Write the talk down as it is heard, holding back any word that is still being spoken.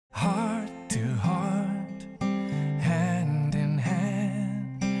to heart, hand in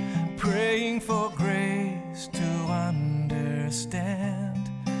hand, praying for grace to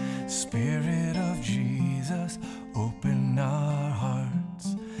understand. Spirit of Jesus, open our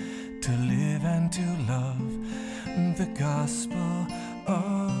hearts to live and to love the gospel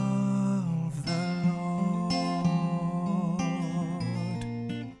of the Lord.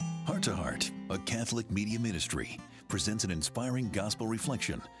 Heart to Heart, a Catholic media ministry, presents an inspiring gospel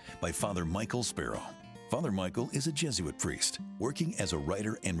reflection by Father Michael Sparrow. Father Michael is a Jesuit priest working as a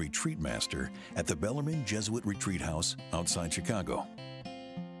writer and retreat master at the Bellarmine Jesuit Retreat House outside Chicago.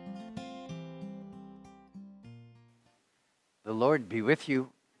 The Lord be with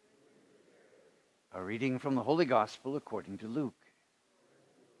you. A reading from the Holy Gospel according to Luke.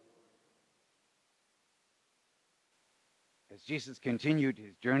 As Jesus continued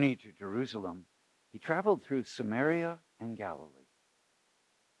his journey to Jerusalem, he traveled through Samaria and Galilee.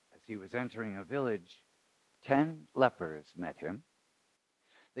 As he was entering a village, 10 lepers met him.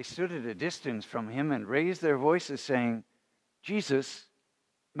 They stood at a distance from him and raised their voices, saying, "Jesus,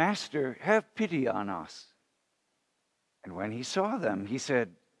 Master, have pity on us." And when he saw them, he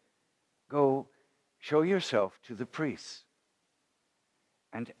said, "Go, show yourself to the priests."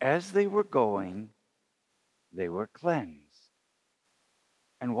 And as they were going, they were cleansed.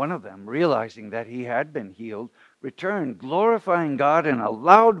 And one of them, realizing that he had been healed, returned, glorifying God in a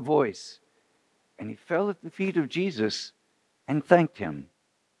loud voice. And he fell at the feet of Jesus and thanked him.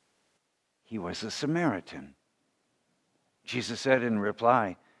 He was a Samaritan. Jesus said in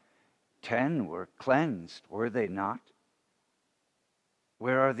reply, 10 were cleansed, were they not?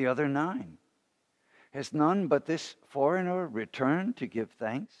 Where are the other 9? Has none but this foreigner returned to give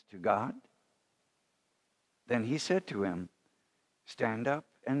thanks to God? Then he said to him, "Stand up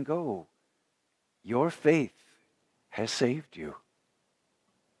and go. Your faith has saved you."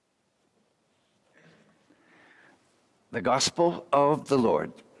 The Gospel of the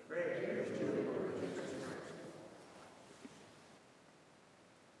Lord.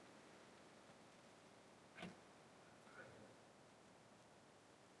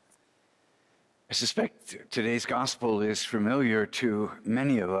 I suspect today's gospel is familiar to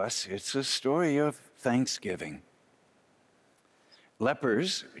many of us. It's a story of thanksgiving.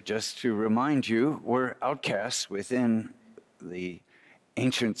 Lepers, just to remind you, were outcasts within the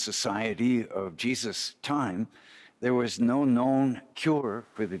ancient society of Jesus' time. There was no known cure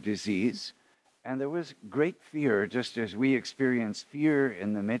for the disease, and there was great fear, just as we experience fear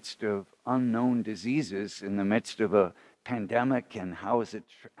in the midst of unknown diseases, in the midst of a pandemic, and how is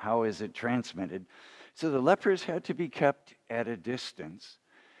it transmitted. So the lepers had to be kept at a distance,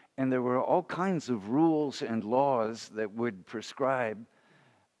 and there were all kinds of rules and laws that would prescribe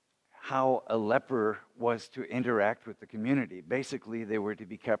how a leper was to interact with the community. Basically, they were to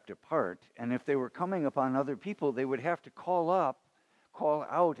be kept apart, and if they were coming upon other people, they would have to call out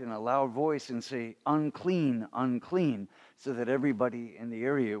in a loud voice and say, "Unclean, unclean," so that everybody in the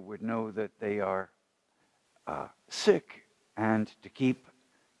area would know that they are sick, and to keep,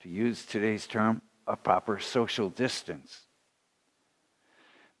 to use today's term, a proper social distance.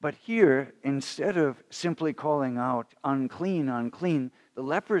 But here, instead of simply calling out, "Unclean, unclean," the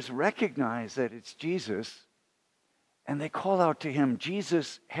lepers recognize that it's Jesus, and they call out to him,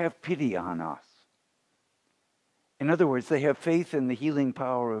 "Jesus, have pity on us." In other words, they have faith in the healing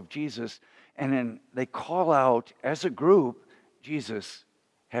power of Jesus, and then they call out as a group, "Jesus,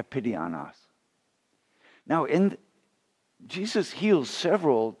 have pity on us." Now, Jesus heals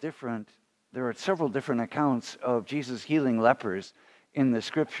there are several different accounts of Jesus healing lepers in the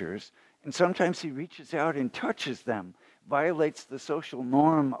scriptures, and sometimes he reaches out and touches them, violates the social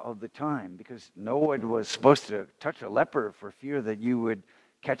norm of the time, because no one was supposed to touch a leper for fear that you would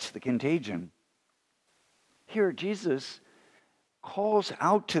catch the contagion. Here, Jesus calls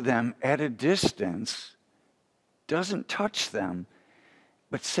out to them at a distance, doesn't touch them,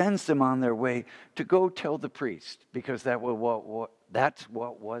 but sends them on their way to go tell the priest, because that's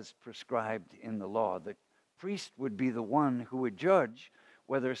what was prescribed in the law. The priest would be the one who would judge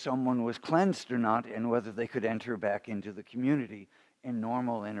whether someone was cleansed or not, and whether they could enter back into the community in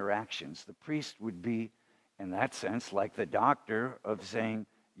normal interactions. The priest would be, in that sense, like the doctor of saying,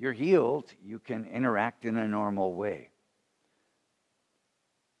 "You're healed, you can interact in a normal way."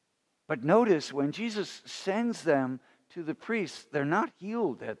 But notice, when Jesus sends them to the priests, they're not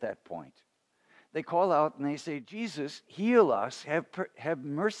healed at that point. They call out and they say, "Jesus, heal us, have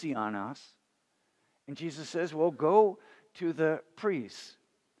mercy on us." And Jesus says, "Well, go to the priests."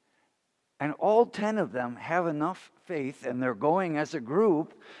 And all 10 of them have enough faith, and they're going as a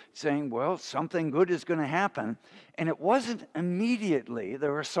group saying, well, something good is going to happen. And it wasn't immediately.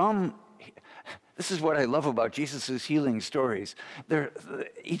 There were some, this is what I love about Jesus' healing stories.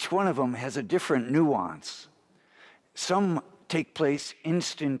 Each one of them has a different nuance. Some take place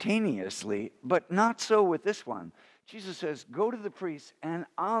instantaneously, but not so with this one. Jesus says, go to the priests, and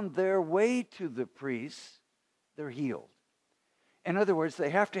on their way to the priests, they're healed. In other words,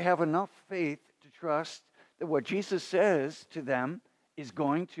 they have to have enough faith to trust that what Jesus says to them is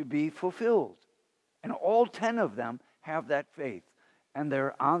going to be fulfilled. And all 10 of them have that faith, and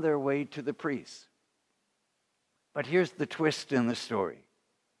they're on their way to the priests. But here's the twist in the story.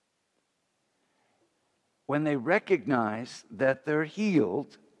 When they recognize that they're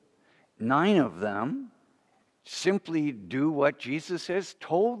healed, 9 of them simply do what Jesus has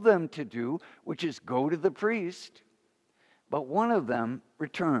told them to do, which is go to the priest. But one of them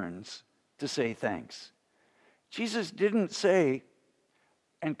returns to say thanks. Jesus didn't say,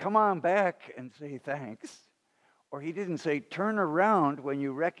 and come on back and say thanks. Or he didn't say, turn around when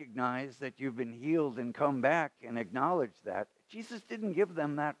you recognize that you've been healed and come back and acknowledge that. Jesus didn't give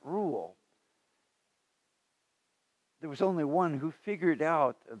them that rule. There was only one who figured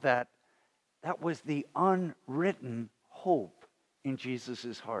out that that was the unwritten hope in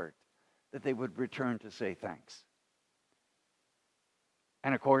Jesus' heart, that they would return to say thanks.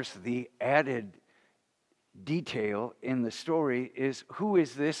 And of course, the added detail in the story is, who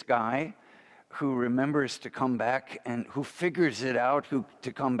is this guy who remembers to come back and who figures it out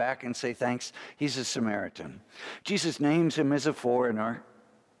to come back and say thanks? He's a Samaritan. Jesus names him as a foreigner.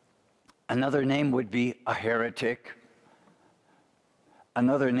 Another name would be a heretic.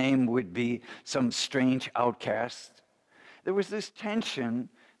 Another name would be some strange outcast. There was this tension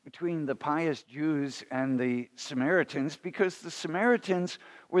between the pious Jews and the Samaritans, because the Samaritans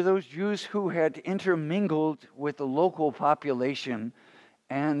were those Jews who had intermingled with the local population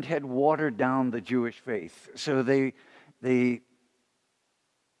and had watered down the Jewish faith. So they in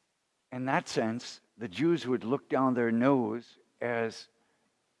that sense, the Jews would look down their nose as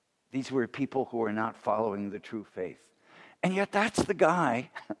these were people who were not following the true faith. And yet that's the guy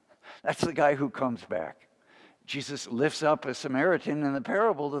who comes back. Jesus lifts up a Samaritan in the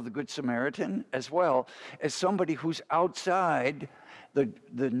parable of the Good Samaritan as well as somebody who's outside the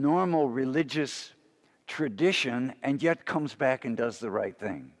normal religious tradition and yet comes back and does the right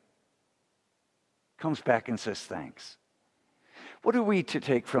thing. Comes back and says thanks. What are we to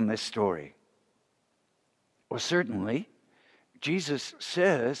take from this story? Well, certainly, Jesus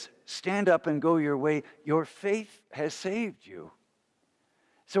says, stand up and go your way. Your faith has saved you.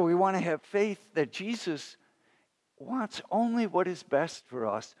 So we want to have faith that Jesus wants only what is best for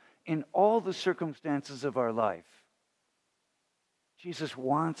us in all the circumstances of our life. Jesus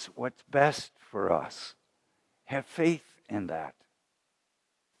wants what's best for us. Have faith in that.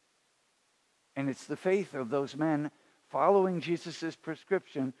 And it's the faith of those men following Jesus'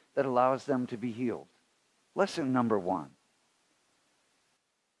 prescription that allows them to be healed. Lesson number 1.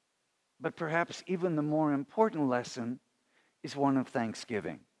 But perhaps even the more important lesson is one of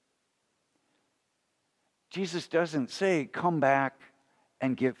thanksgiving. Jesus doesn't say, come back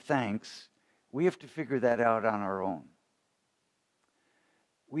and give thanks. We have to figure that out on our own.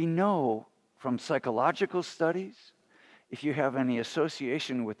 We know from psychological studies, if you have any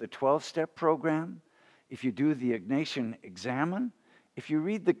association with the 12-step program, if you do the Ignatian Examen, if you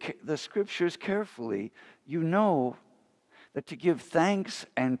read the scriptures carefully, you know that to give thanks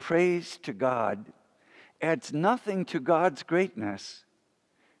and praise to God adds nothing to God's greatness,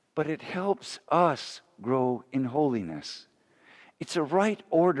 but it helps us grow in holiness. It's a right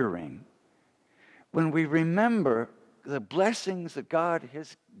ordering. When we remember the blessings that God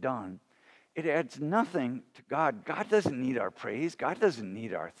has done, it adds nothing to God. God doesn't need our praise. God doesn't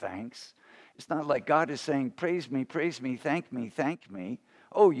need our thanks. It's not like God is saying, praise me, thank me, thank me.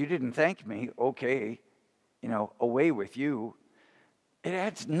 Oh, you didn't thank me. Okay, away with you. It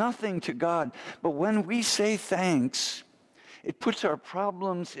adds nothing to God. But when we say thanks, it puts our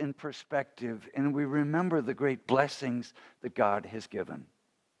problems in perspective, and we remember the great blessings that God has given.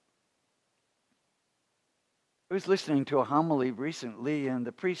 I was listening to a homily recently, and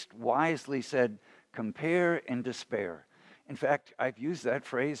the priest wisely said, compare and despair. In fact, I've used that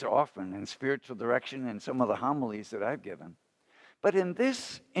phrase often in spiritual direction in some of the homilies that I've given. But in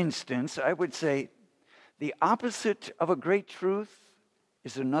this instance, I would say the opposite of a great truth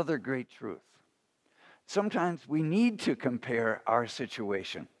is another great truth. Sometimes we need to compare our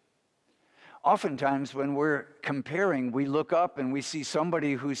situation. Oftentimes when we're comparing, we look up and we see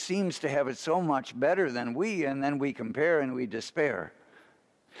somebody who seems to have it so much better than we, and then we compare and we despair.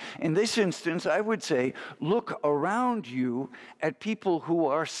 In this instance, I would say, look around you at people who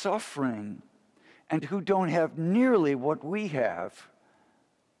are suffering and who don't have nearly what we have,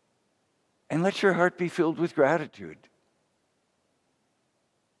 and let your heart be filled with gratitude.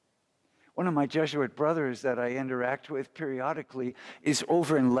 One of my Jesuit brothers that I interact with periodically is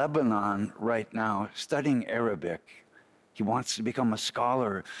over in Lebanon right now studying Arabic. He wants to become a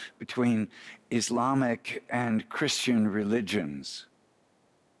scholar between Islamic and Christian religions.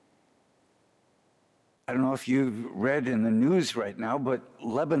 I don't know if you've read in the news right now, but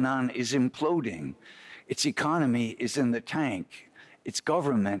Lebanon is imploding. Its economy is in the tank. Its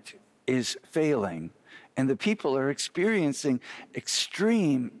government is failing. And the people are experiencing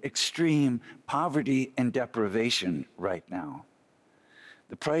extreme poverty and deprivation right now.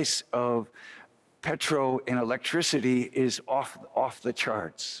 The price of petrol and electricity is off the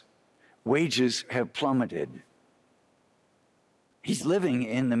charts. Wages have plummeted. He's living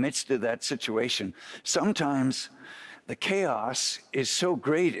in the midst of that situation. Sometimes the chaos is so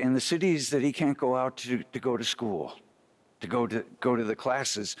great in the cities that he can't go out to go to school, to go to the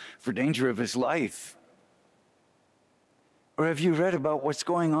classes for danger of his life. Or have you read about what's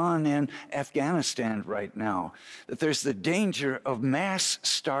going on in Afghanistan right now? That there's the danger of mass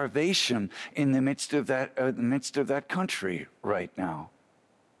starvation in the midst of that country right now.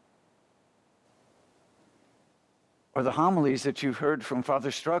 Or the homilies that you've heard from Father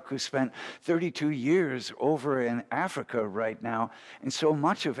Struck, who spent 32 years over in Africa right now, and so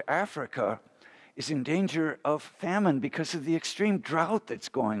much of Africa is in danger of famine because of the extreme drought that's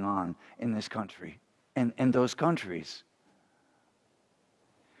going on in this country and in those countries.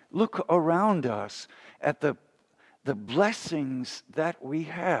 Look around us at the blessings that we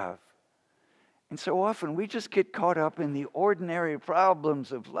have. And so often we just get caught up in the ordinary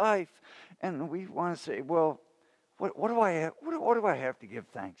problems of life, and we want to say, well, what do I have to give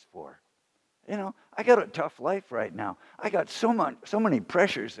thanks for? You know, I got a tough life right now. I got so many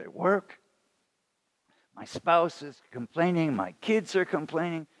pressures at work. My spouse is complaining. My kids are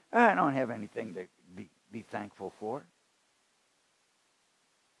complaining. I don't have anything to be thankful for.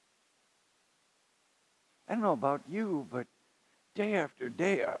 I don't know about you, but day after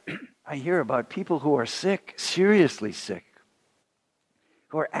day, I hear about people who are sick, seriously sick,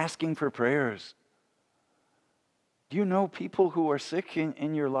 who are asking for prayers. Do you know people who are sick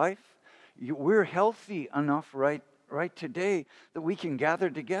in your life? We're healthy enough right today that we can gather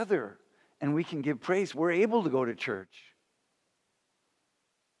together and we can give praise. We're able to go to church.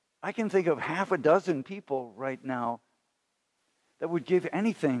 I can think of half a dozen people right now that would give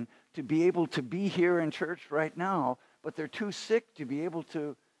anything to be able to be here in church right now, but they're too sick to be able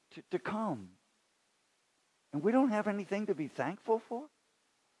to come. And we don't have anything to be thankful for?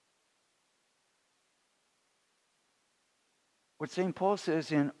 What St. Paul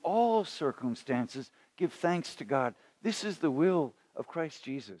says, in all circumstances, give thanks to God. This is the will of Christ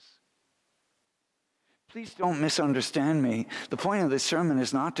Jesus. Please don't misunderstand me. The point of this sermon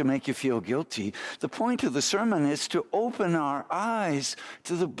is not to make you feel guilty. The point of the sermon is to open our eyes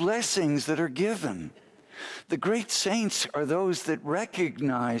to the blessings that are given. The great saints are those that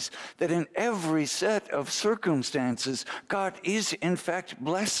recognize that in every set of circumstances, God is in fact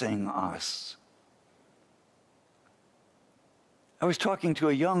blessing us. I was talking to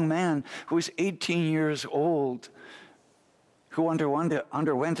a young man who was 18 years old who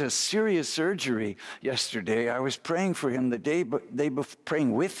underwent a serious surgery yesterday. I was praying for him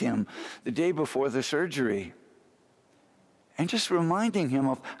praying with him the day before the surgery, and just reminding him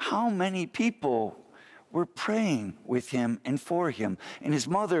of how many people were praying with him and for him. And his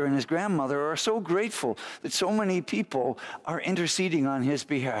mother and his grandmother are so grateful that so many people are interceding on his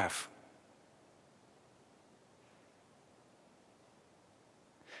behalf.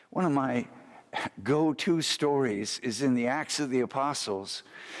 One of my go-to stories is in the Acts of the Apostles,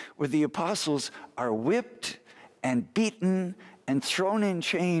 where the apostles are whipped and beaten and thrown in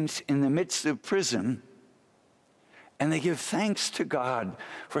chains in the midst of prison, and they give thanks to God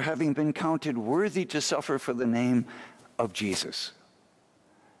for having been counted worthy to suffer for the name of Jesus.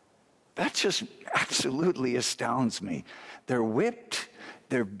 That just absolutely astounds me. They're whipped,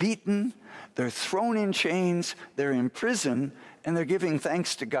 they're beaten, they're thrown in chains, they're in prison, and they're giving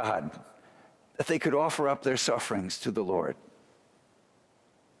thanks to God that they could offer up their sufferings to the Lord.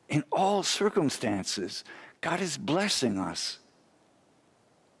 In all circumstances, God is blessing us,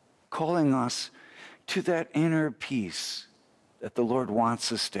 calling us to that inner peace that the Lord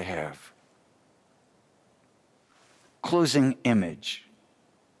wants us to have. Closing image.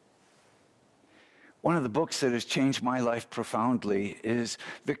 One of the books that has changed my life profoundly is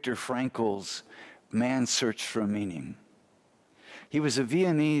Viktor Frankl's Man's Search for Meaning. He was a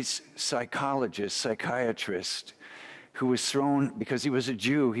Viennese psychiatrist, who was thrown, because he was a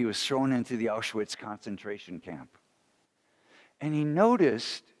Jew, he was thrown into the Auschwitz concentration camp. And he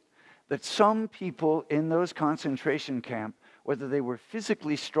noticed that some people in those concentration camps, whether they were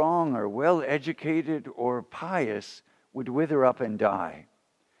physically strong or well-educated or pious, would wither up and die.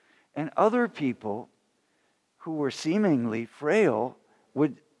 And other people who were seemingly frail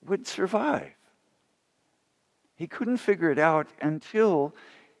would survive. He couldn't figure it out until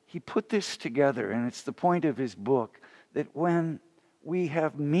he put this together, and it's the point of his book, that when we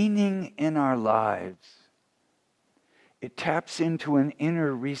have meaning in our lives, it taps into an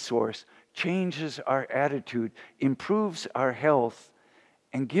inner resource, changes our attitude, improves our health,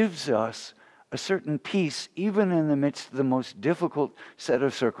 and gives us a certain peace, even in the midst of the most difficult set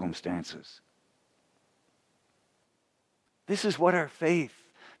of circumstances. This is what our faith,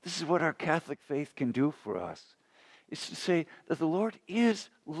 this is what our Catholic faith can do for us. It's to say that the Lord is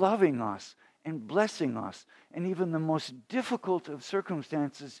loving us and blessing us, and even the most difficult of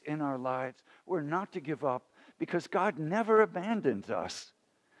circumstances in our lives, we're not to give up, because God never abandons us.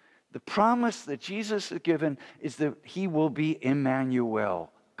 The promise that Jesus has given is that he will be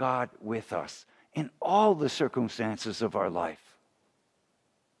Emmanuel, God with us, in all the circumstances of our life.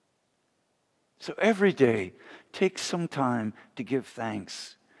 So every day, take some time to give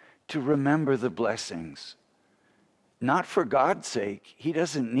thanks, to remember the blessings. Not for God's sake, he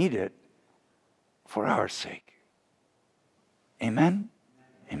doesn't need it, for our sake. Amen?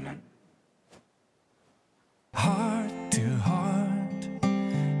 Amen. Heart to heart,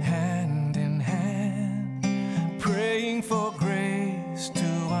 hand in hand, praying for grace to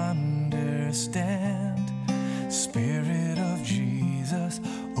understand. Spirit of Jesus,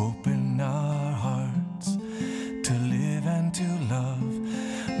 open our hearts to live and to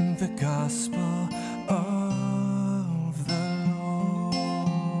love the gospel